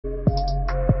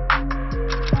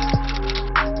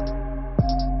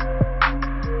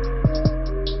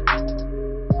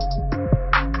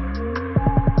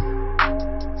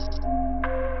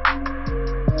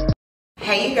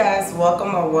guys,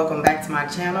 welcome or welcome back to my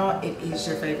channel. It is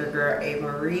your favorite girl,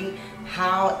 A.MaRee.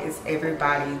 How is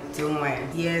everybody doing?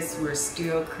 Yes, we're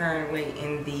still currently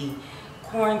in the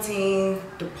quarantine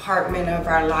department of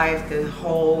our life, the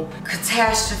whole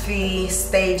catastrophe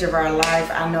stage of our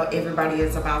life. I know everybody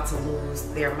is about to lose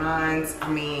their minds. I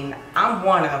mean, I'm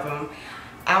one of them.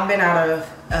 I've been out of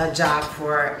a job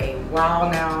for a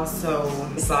while now, so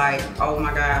it's like, oh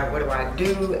my God, what do I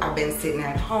do? I've been sitting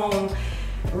at home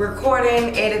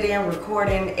recording, editing,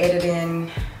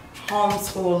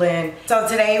 homeschooling. So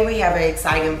today we have an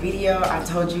exciting video. I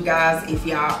told you guys, if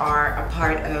y'all are a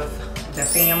part of the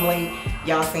family,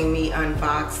 y'all seen me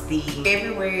unbox the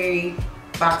February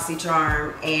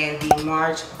Boxycharm and the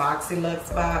March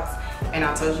Boxycharm Box. And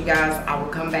I told you guys I will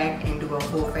come back and do a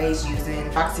full face using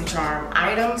Boxycharm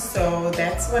items. So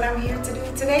that's what I'm here to do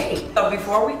today. So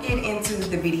before we get into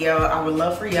the video, I would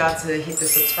love for y'all to hit the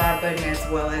subscribe button as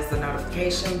well as the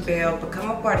notification bell. Become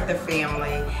a part of the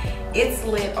family. It's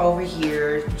lit over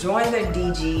here. Join the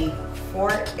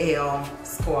DG4L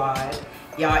squad.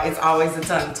 Y'all, it's always a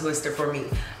tongue twister for me.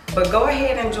 But go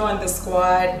ahead and join the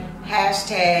squad.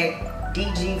 Hashtag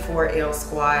DG4L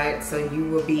squad, so you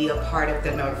will be a part of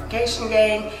the notification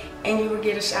gang and you will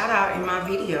get a shout out in my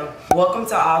video. Welcome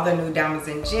to all the new diamonds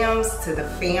and gems, to the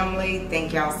family.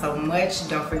 Thank y'all so much.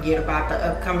 Don't forget about the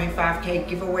upcoming 5K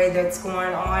giveaway that's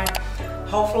going on.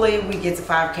 Hopefully we get to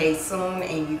 5K soon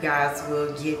and you guys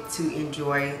will get to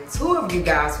enjoy, two of you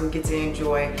guys will get to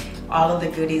enjoy all of the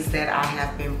goodies that I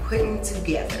have been putting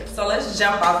together. So let's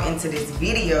jump off into this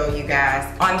video, you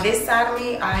guys. On this side of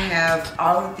me, I have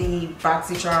all of the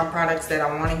Boxycharm products that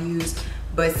I want to use,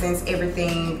 but since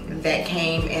everything that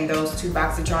came in those two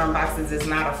Boxycharm boxes is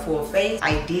not a full face,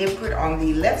 I did put on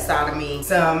the left side of me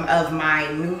some of my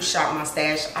new Shop My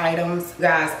Stash items. You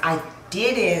guys, I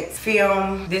didn't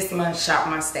film this month's Shop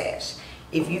My Stash.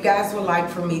 If you guys would like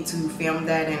for me to film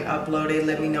that and upload it,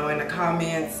 let me know in the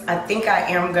comments. I think I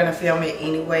am gonna film it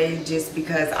anyway, just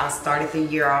because I started the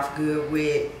year off good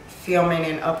with filming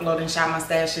and uploading Shop My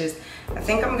Stashes. I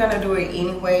think I'm gonna do it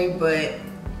anyway, but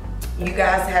you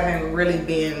guys haven't really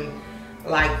been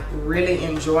like really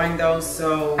enjoying those,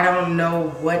 so I don't know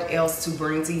what else to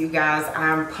bring to you guys.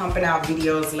 I'm pumping out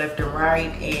videos left and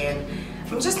right and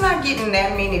I'm just not getting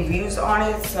that many views on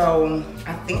it, so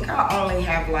I think I only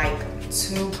have like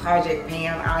 2 project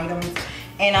pan items,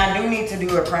 and I do need to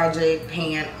do a project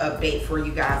pan update for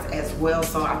you guys as well,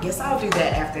 so I guess I'll do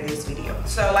that after this video.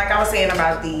 So like I was saying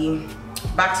about the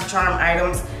Boxycharm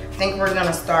items, I think we're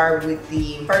gonna start with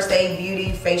the First Aid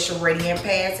Beauty Facial Radiant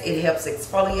Pads. It helps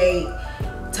exfoliate,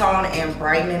 tone, and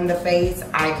brighten the face.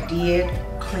 I did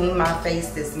clean my face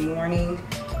this morning,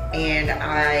 and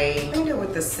I cleaned it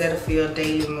with the Cetaphil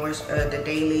Daily Moisture, the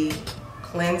Daily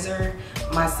Cleanser.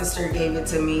 My sister gave it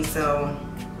to me, so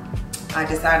I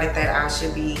decided that I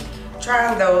should be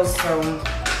trying those. So,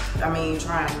 I mean,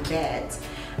 trying that.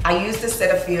 I use the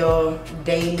Cetaphil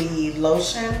Daily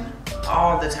Lotion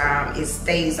all the time. It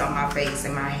stays on my face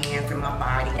and my hands and my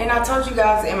body. And I told you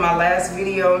guys in my last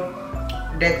video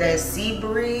that that sea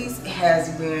breeze has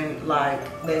been like,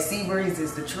 that sea breeze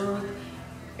is the truth.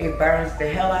 It burns the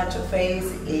hell out your face.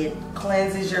 It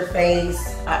cleanses your face.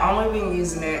 I only been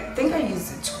using it, I think I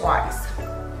used it twice.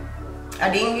 I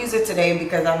didn't use it today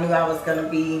because I knew I was gonna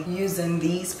be using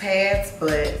these pads,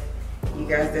 but you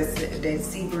guys, that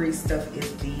sea breeze stuff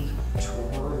is the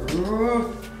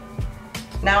truth.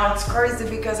 Now it's crazy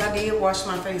because I did wash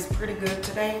my face pretty good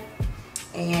today,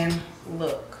 and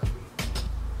look.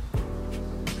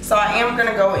 So I am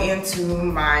gonna go into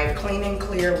my Clean and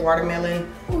Clear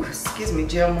Watermelon,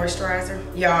 gel moisturizer.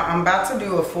 Y'all, I'm about to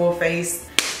do a full face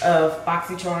of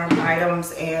Boxycharm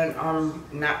items and I'm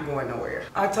not going nowhere.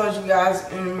 I told you guys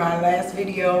in my last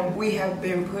video, we have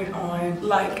been put on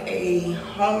like a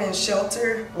home and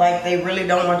shelter. Like they really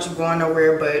don't want you going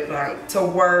nowhere but like to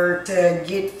work, to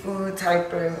get food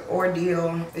type of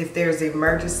ordeal, if there's an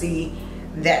emergency,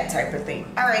 that type of thing.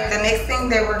 All right, the next thing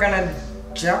that we're gonna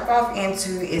jump off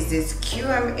into is this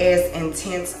QMS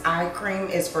Intense Eye Cream.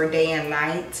 It's for day and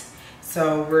night.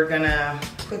 So we're gonna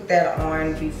put that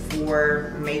on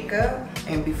before makeup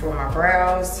and before my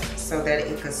brows so that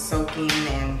it could soak in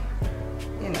and,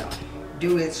 you know,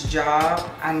 do its job.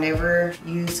 I never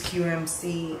used QMS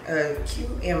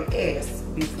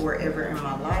before ever in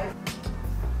my life.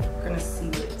 I'm gonna see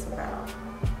what it's about.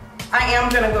 I am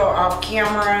gonna go off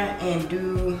camera and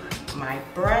do my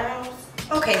brows.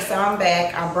 Okay, so I'm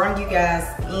back. I brought you guys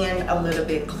in a little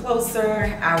bit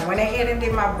closer. I went ahead and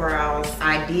did my brows.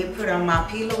 I did put on my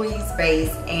P. Louise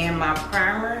base and my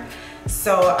primer.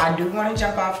 So I do want to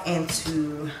jump off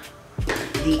into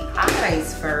the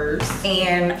eyes first.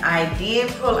 And I did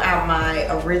pull out my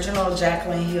original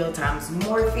Jaclyn Hill times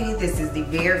Morphe. This is the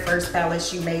very first palette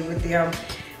she made with them.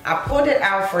 I pulled it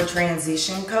out for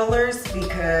transition colors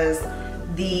because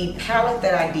the palette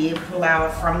that I did pull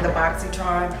out from the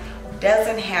Boxycharm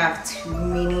doesn't have too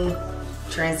many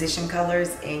transition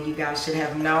colors, and you guys should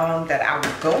have known that I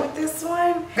would go with this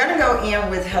one. I'm gonna go in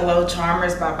with Hello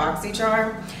Charmers by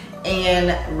Boxycharm.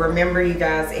 And remember, you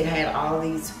guys, it had all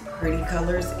these pretty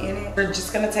colors in it. We're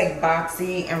just gonna take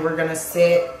Boxy and we're gonna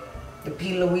set the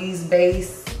P. Louise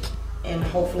base, and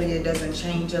hopefully it doesn't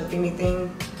change up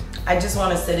anything. I just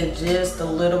want to set it just a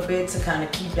little bit to kind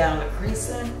of keep down the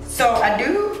creasing. So I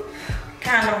do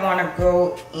kind of want to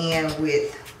go in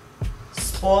with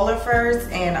Spoiler first,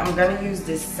 and I'm going to use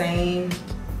this same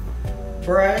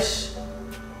brush,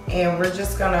 and we're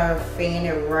just going to fan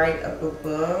it right up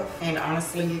above. And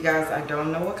honestly, you guys, I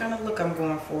don't know what kind of look I'm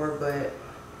going for, but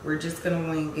we're just going to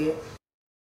wing it.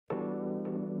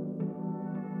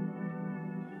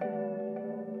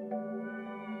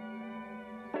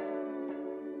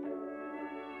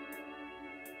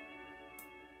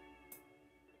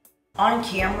 On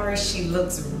camera, she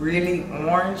looks really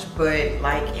orange, but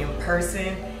like in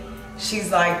person,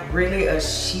 she's like really a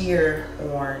sheer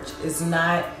orange. It's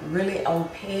not really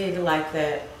opaque like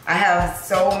that. I have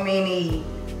so many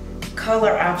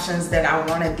color options that I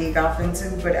want to dig off into,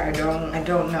 but I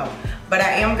don't know. But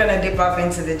I am gonna dip off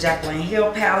into the Jaclyn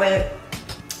Hill palette.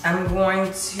 I'm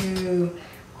going to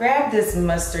grab this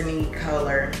mustardy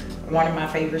color, one of my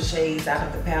favorite shades out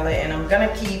of the palette, and I'm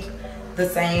gonna keep the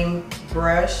same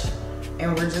brush,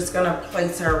 and we're just gonna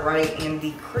place her right in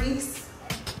the crease,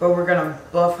 but we're gonna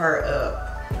buff her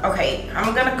up. Okay,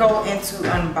 I'm gonna go into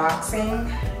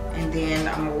unboxing, and then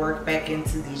I'm gonna work back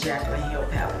into the Jaclyn Hill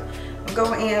palette. I'm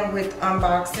going in with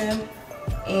unboxing,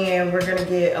 and we're gonna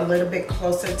get a little bit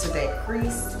closer to that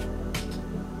crease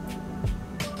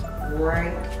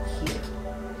right here.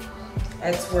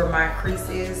 That's where my crease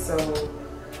is, so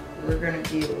we're gonna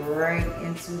get right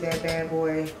into that bad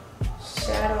boy.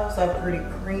 Shadows are pretty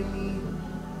creamy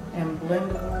and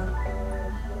blendable.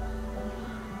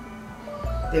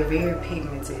 They're very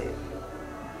pigmented.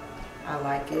 I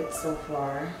like it so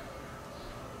far.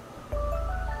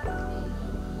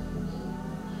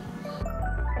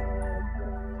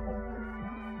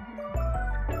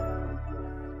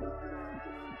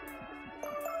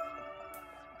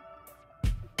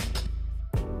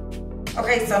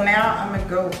 Okay, so now I'm gonna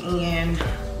go in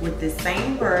with the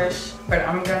same brush, but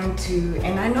I'm going to,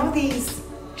 and I know these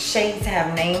shades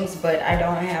have names, but I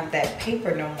don't have that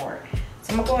paper no more.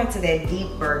 So I'm gonna go into that deep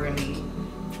burgundy,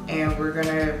 and we're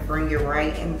gonna bring it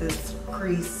right in this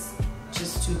crease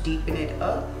just to deepen it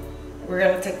up. We're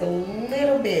gonna take a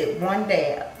little bit, one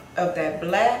dab of that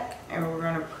black, and we're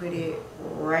gonna put it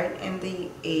right in the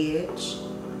edge.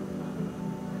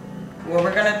 What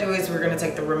we're gonna do is we're gonna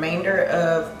take the remainder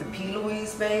of the P.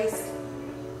 Louise base,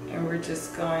 and we're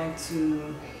just going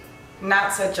to,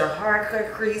 not such a hard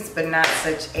cut crease, but not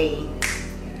such a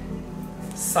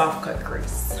soft cut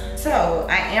crease. So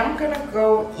I am gonna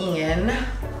go in,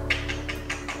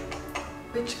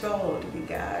 which gold, you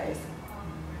guys?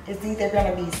 It's either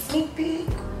gonna be Sneak Peek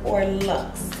or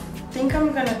Luxe. I think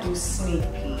I'm gonna do Sneak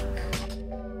Peek.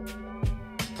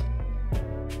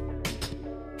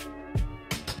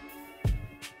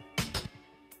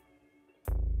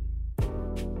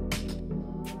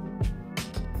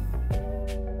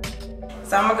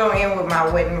 So I'm gonna go in with my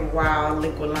Wet n Wild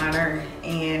liquid liner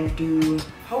and do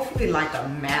hopefully like a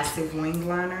massive wing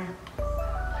liner.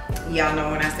 Y'all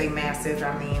know when I say massive,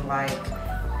 I mean like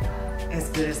as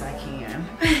good as I can.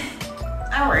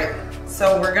 All right,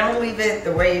 so we're gonna leave it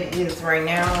the way it is right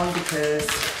now because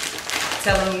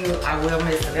I'm telling you, I will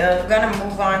mess it up. I'm gonna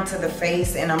move on to the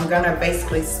face, and I'm gonna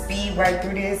basically speed right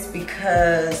through this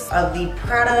because of the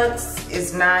products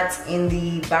is not in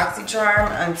the Boxycharm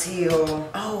until,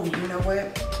 oh, you know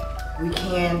what? We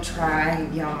can try,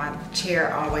 y'all, my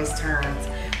chair always turns.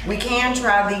 We can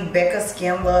try the Becca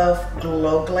Skin Love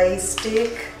Glow Glaze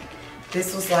Stick.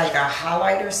 This was like a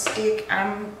highlighter stick,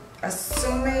 I'm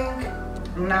assuming.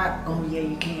 I'm not, oh yeah,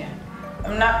 you can.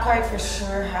 I'm not quite for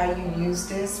sure how you use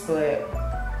this, but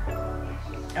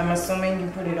I'm assuming you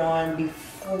put it on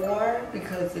before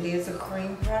because it is a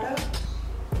cream product.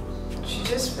 You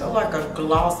just feel like a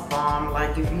gloss bomb,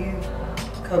 like if you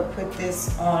could put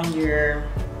this on your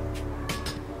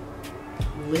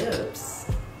lips.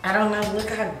 I don't know, look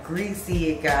how greasy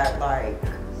it got, like,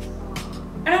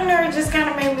 I don't know, it just kind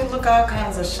of made me look all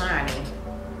kinds of shiny.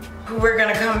 We're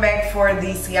gonna come back for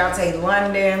the Ciate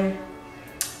London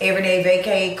Everyday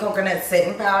Vacay Coconut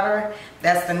Setting Powder.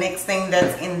 That's the next thing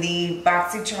that's in the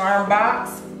Boxycharm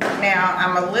box. Now,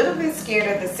 I'm a little bit scared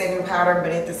of the setting powder,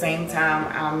 but at the same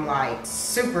time, I'm like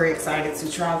super excited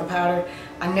to try the powder.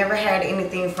 I never had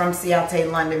anything from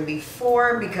Ciate London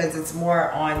before because it's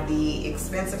more on the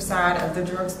expensive side of the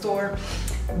drugstore.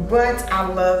 But I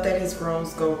love that it's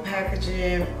rose gold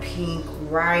packaging, pink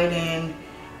writing.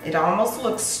 It almost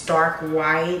looks stark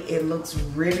white. It looks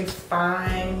really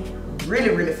fine,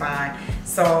 really fine.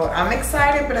 So I'm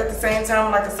excited, but at the same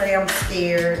time, like I say, I'm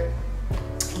scared.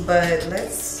 But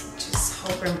let's just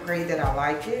hope and pray that I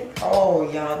like it. Oh,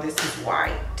 y'all, this is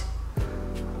white.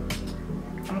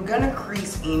 I'm gonna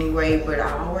crease anyway, but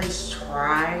I always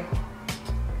try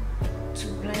to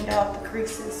blend out the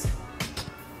creases.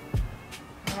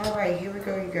 All right, here we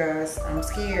go, you guys. I'm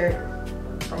scared.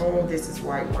 Oh, this is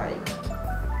white.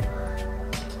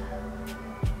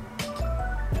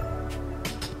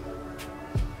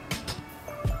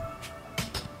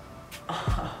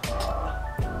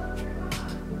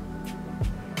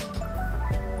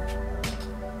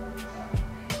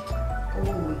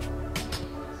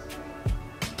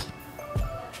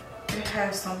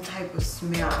 Have some type of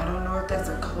smell. I don't know if that's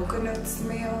a coconut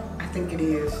smell. I think it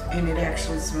is, and it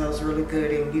actually smells really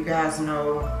good. And you guys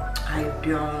know I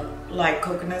don't like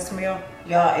coconut smell.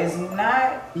 Y'all, it's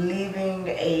not leaving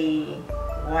a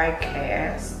white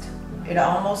cast. It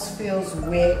almost feels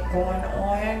wet going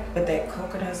on, but that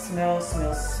coconut smell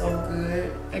smells so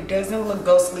good. It doesn't look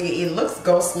ghostly. It looks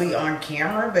ghostly on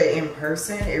camera, but in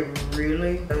person, it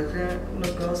really doesn't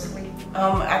look ghostly.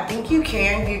 I think you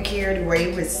can get carried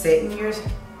away with setting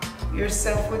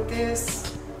yourself with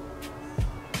this,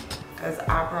 because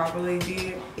I probably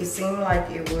did. It seemed like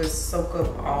it would soak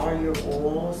up all your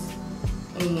oils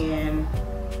and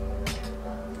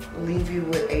leave you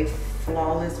with a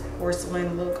flawless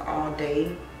porcelain look all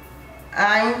day.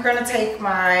 I'm gonna take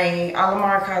my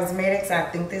A.MaRee Cosmetics. I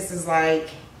think this is like,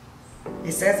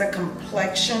 it says a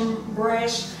complexion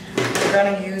brush. We're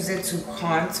gonna use it to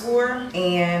contour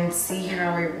and see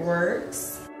how it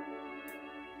works.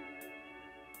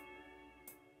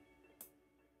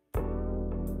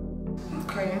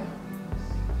 Okay,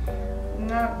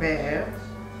 not bad.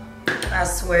 I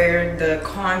swear the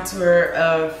contour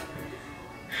of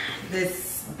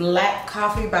this Black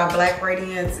Coffee by Black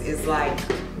Radiance is like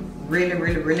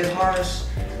really harsh,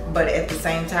 but at the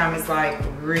same time it's like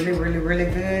really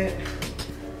good.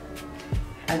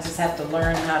 I just have to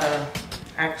learn how to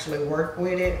actually work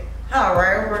with it. All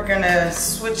right, we're gonna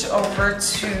switch over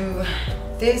to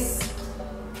this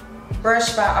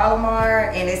brush by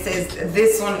A.MaRee, and it says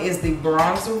this one is the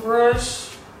bronzer brush,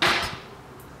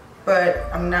 but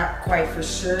I'm not quite for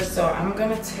sure, so I'm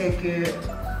gonna take it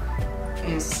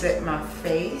and set my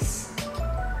face.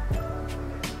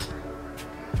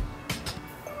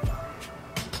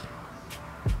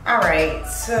 All right,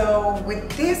 so with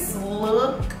this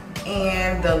look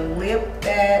and the lip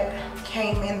that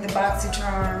came in the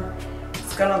Boxycharm,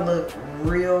 it's gonna look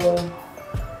real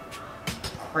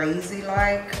crazy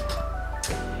like,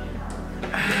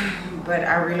 but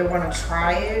I really want to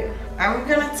try it. I'm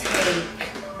gonna take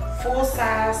full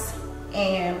size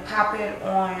and pop it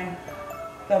on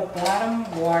the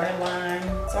bottom waterline.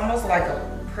 It's almost like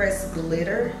a pressed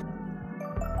glitter.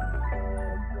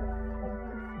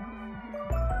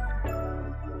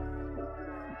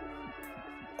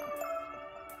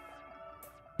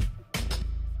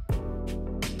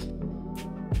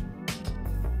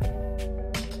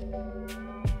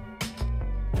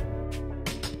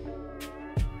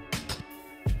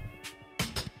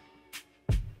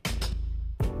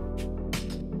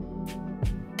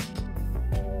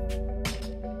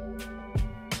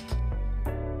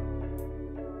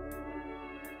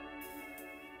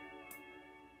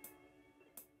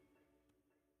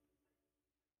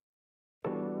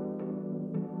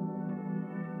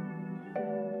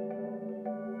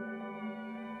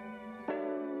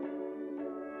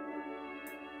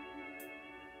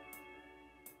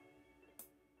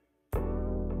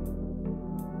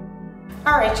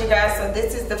 All right, you guys, so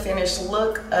this is the finished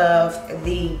look of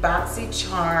the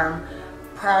Boxycharm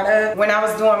product. When I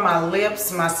was doing my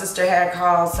lips, my sister had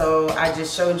called, so I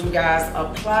just showed you guys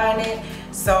applying it.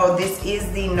 So this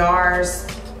is the NARS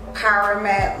Power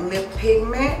Matte Lip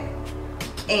Pigment,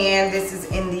 and this is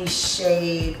in the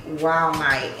shade Wild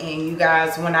Night. And you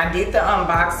guys, when I did the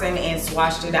unboxing and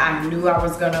swatched it, I knew I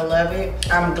was gonna love it.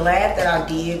 I'm glad that I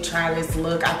did try this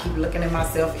look. I keep looking at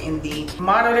myself in the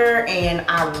monitor, and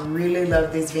I really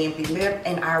love this vampy lip,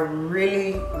 and I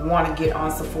really want to get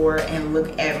on Sephora and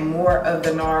look at more of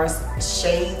the NARS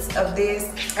shades of this.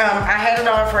 I had it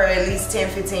on for at least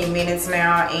 10-15 minutes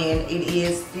now, and it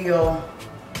is still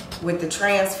with the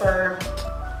transfer.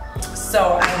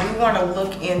 So I do want to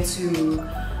look into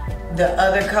the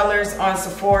other colors on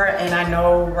Sephora, and I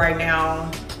know right now,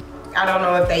 I don't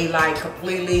know if they like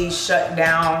completely shut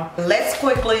down. Let's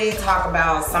quickly talk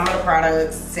about some of the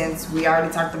products since we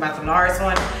already talked about the NARS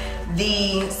one.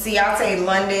 The Ciate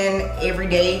London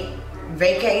Everyday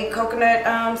Vacay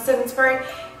Coconut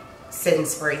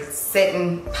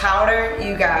setting powder.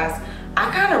 You guys, I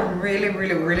kind of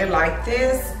really like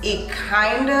this. It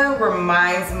kind of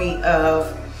reminds me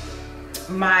of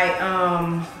my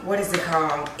what is it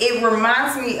called? It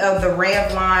reminds me of the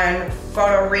Revlon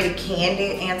Photo Ready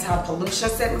Candid Anti-Pollution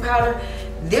Setting Powder.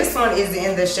 This one is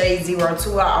in the shade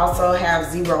 02. I also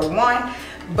have 01,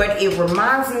 but it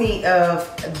reminds me of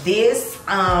this.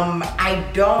 I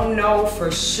don't know for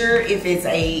sure if it's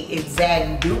a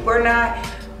exact dupe or not,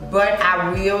 but I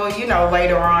will, you know,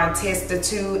 later on test the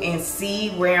two and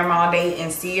see, wear them all day and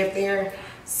see if they're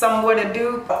somewhat a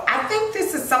dupe. I think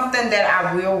this is something that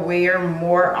I will wear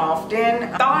more often.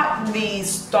 I thought the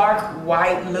stark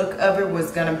white look of it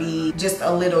was gonna be just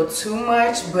a little too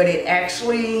much, but it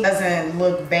actually doesn't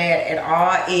look bad at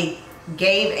all. It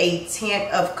gave a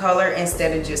tint of color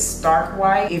instead of just stark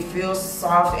white. It feels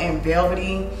soft and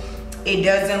velvety. It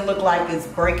doesn't look like it's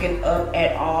breaking up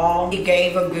at all. It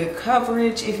gave a good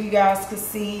coverage, if you guys could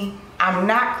see. I'm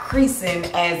not creasing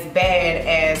as bad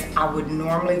as I would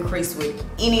normally crease with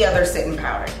any other setting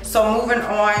powder. So moving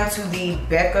on to the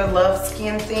Becca Love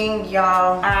Skin thing,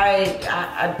 y'all.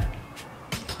 I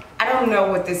don't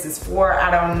know what this is for. I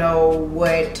don't know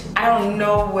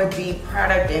what the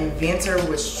product inventor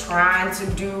was trying to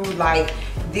do. Like,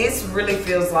 this really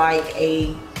feels like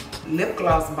a lip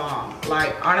gloss bomb.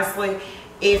 Like, honestly,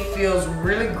 it feels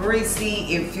really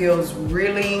greasy. It feels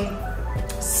really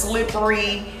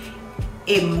slippery.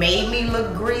 It made me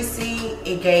look greasy.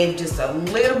 It gave just a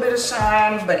little bit of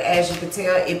shine, but as you can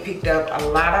tell, it picked up a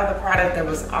lot of the product that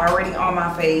was already on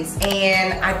my face.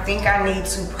 And I think I need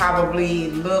to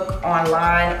probably look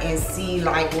online and see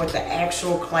like what the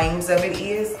actual claims of it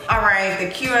is. All right, the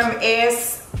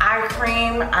QMS eye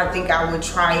cream, I think I would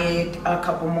try it a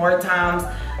couple more times.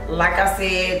 Like I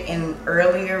said in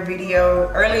earlier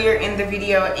in the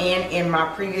video and in my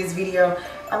previous video,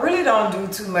 I really don't do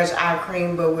too much eye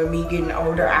cream, but with me getting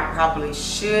older, I probably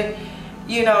should,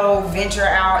 you know, venture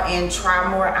out and try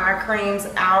more eye creams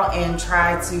out and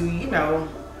try to, you know,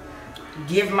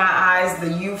 give my eyes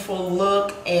the youthful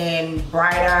look and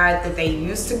bright-eyed that they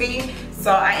used to be.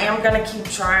 So I am gonna keep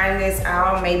trying this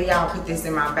out. Maybe I'll put this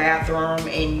in my bathroom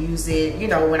and use it, you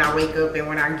know, when I wake up and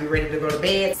when I get ready to go to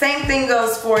bed. Same thing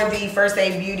goes for the First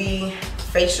Aid Beauty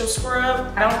facial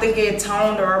scrub. I don't think it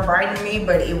toned or brightened me,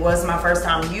 but it was my first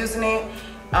time using it.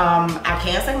 I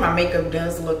can say my makeup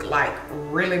does look like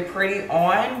really pretty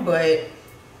on, but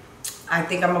I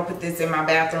think I'm gonna put this in my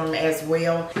bathroom as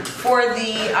well. For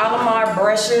the A.MaRee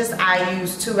brushes, I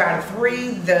used 2 out of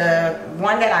 3. The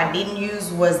one that I didn't use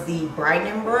was the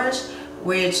brightening brush,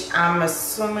 which I'm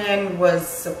assuming was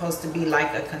supposed to be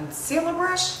like a concealer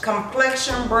brush.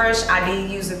 Complexion brush, I did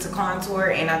use it to contour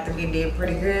and I think it did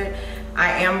pretty good.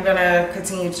 I am gonna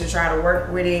continue to try to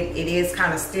work with it. It is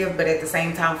kind of stiff, but at the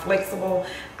same time flexible.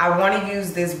 I wanna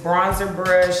use this bronzer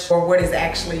brush for what is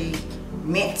actually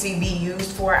meant to be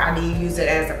used for. I did use it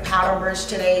as a powder brush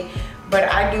today, but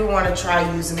I do want to try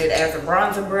using it as a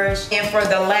bronzer brush. And for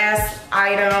the last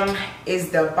item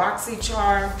is the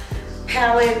Boxycharm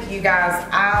palette. You guys,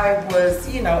 I was,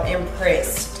 you know,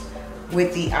 impressed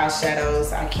with the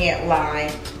eyeshadows. I can't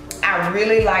lie. I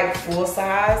really like full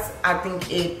size. I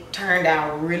think it turned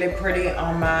out really pretty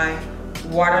on my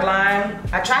waterline.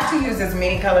 I tried to use as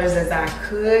many colors as I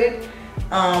could.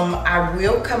 I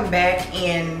will come back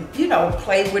and, you know,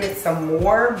 play with it some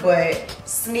more, but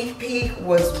Sneak Peek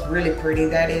was really pretty.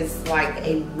 That is like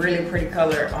a really pretty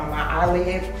color on my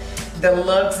eyelid. The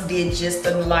Luxe did just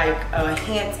like a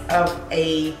hint of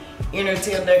a inner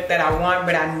teal duct that I want,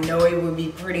 but I know it would be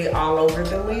pretty all over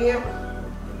the lid.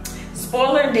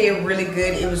 Spoiler did really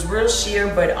good. It was real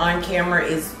sheer, but on camera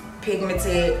is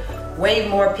pigmented, way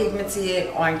more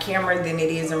pigmented on camera than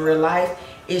it is in real life.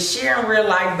 It's sheer in real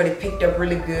life, but it picked up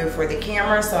really good for the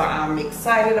camera, so I'm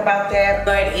excited about that.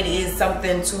 But it is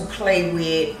something to play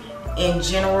with in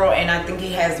general, and I think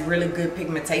it has really good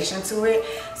pigmentation to it.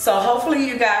 So hopefully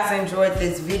you guys enjoyed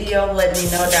this video. Let me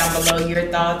know down below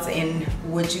your thoughts and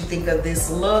what you think of this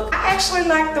look. I actually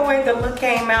like the way the look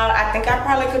came out. I think I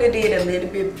probably could have did a little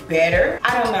bit better.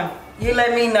 I don't know. You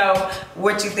let me know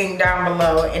what you think down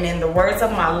below. And in the words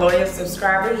of my loyal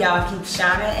subscriber, y'all keep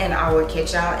shining, and I will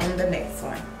catch y'all in the next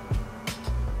one.